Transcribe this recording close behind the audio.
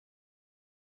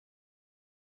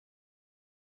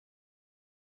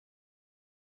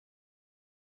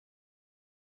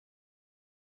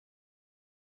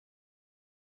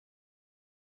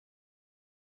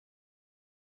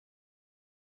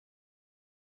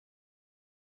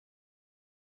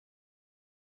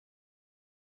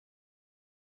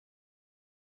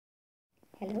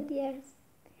Hello dears,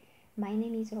 my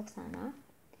name is Roxana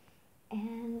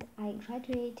and I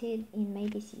graduated in May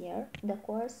this year the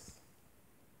course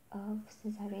of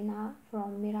Cesarina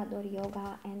from Mirador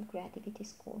Yoga and Creativity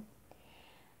School.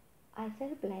 I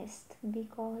felt blessed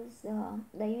because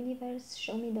the universe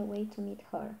showed me the way to meet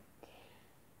her.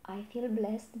 I feel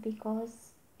blessed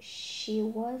because she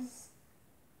was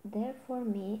there for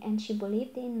me and she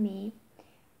believed in me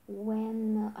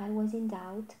when I was in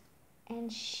doubt,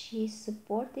 and she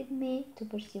supported me to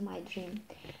pursue my dream.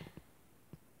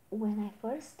 When I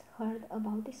first heard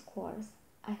about this course,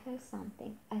 I felt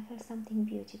something. I felt something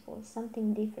beautiful,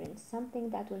 something different, something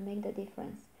that will make the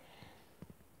difference.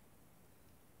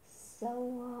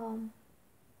 So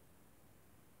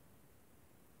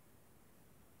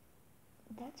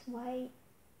that's why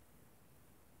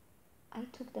I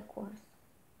took the course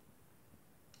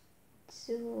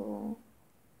to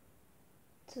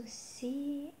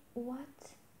see what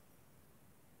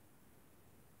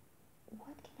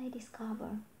can I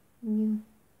discover new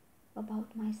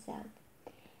about myself.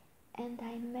 And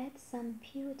I met some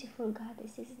beautiful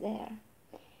goddesses there,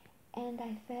 and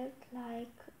I felt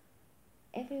like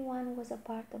everyone was a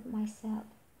part of myself,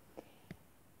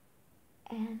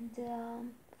 and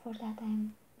for that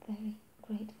I'm very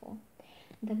grateful.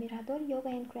 The Mirador Yoga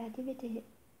and Creativity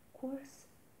course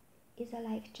is a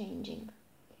life-changing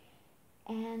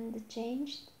and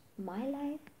changed my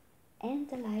life and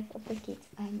the life of the kids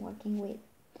I'm working with,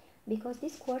 because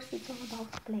this course is all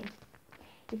about play.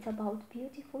 It's about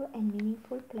beautiful and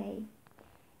meaningful play,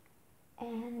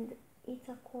 and it's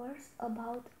a course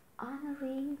about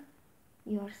honoring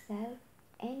yourself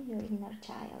and your inner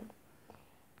child.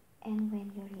 And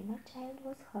when your inner child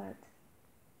was hurt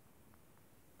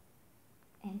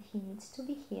and he needs to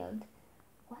be healed,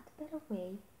 what better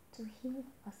way to heal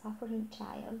a suffering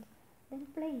child than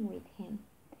playing with him?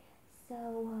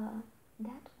 So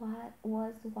that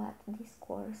was what this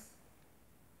course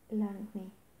learned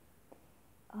me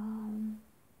and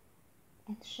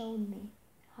showed me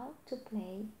how to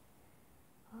play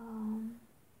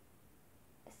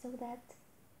so that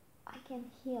I can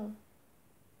heal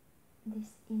this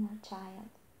inner child.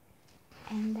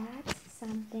 And that's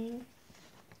something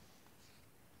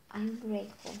I'm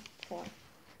grateful for.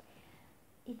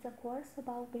 It's a course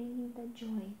about bringing the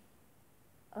joy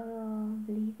of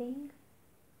living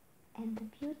and the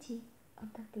beauty of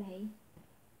the play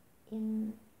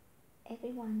in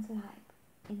everyone's life,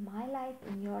 in my life,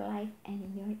 in your life, and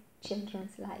in your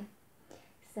children's life.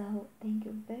 So thank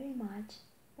you very much.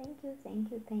 Thank you,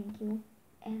 thank you, thank you.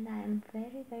 And I am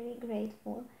very, very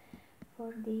grateful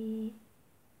for the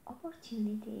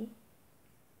opportunity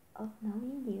of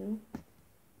knowing you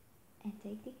and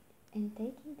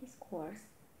taking this course,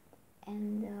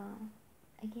 and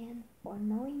again for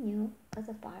knowing you as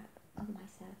a part of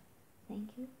myself. Thank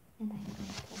you, and I'm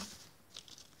grateful.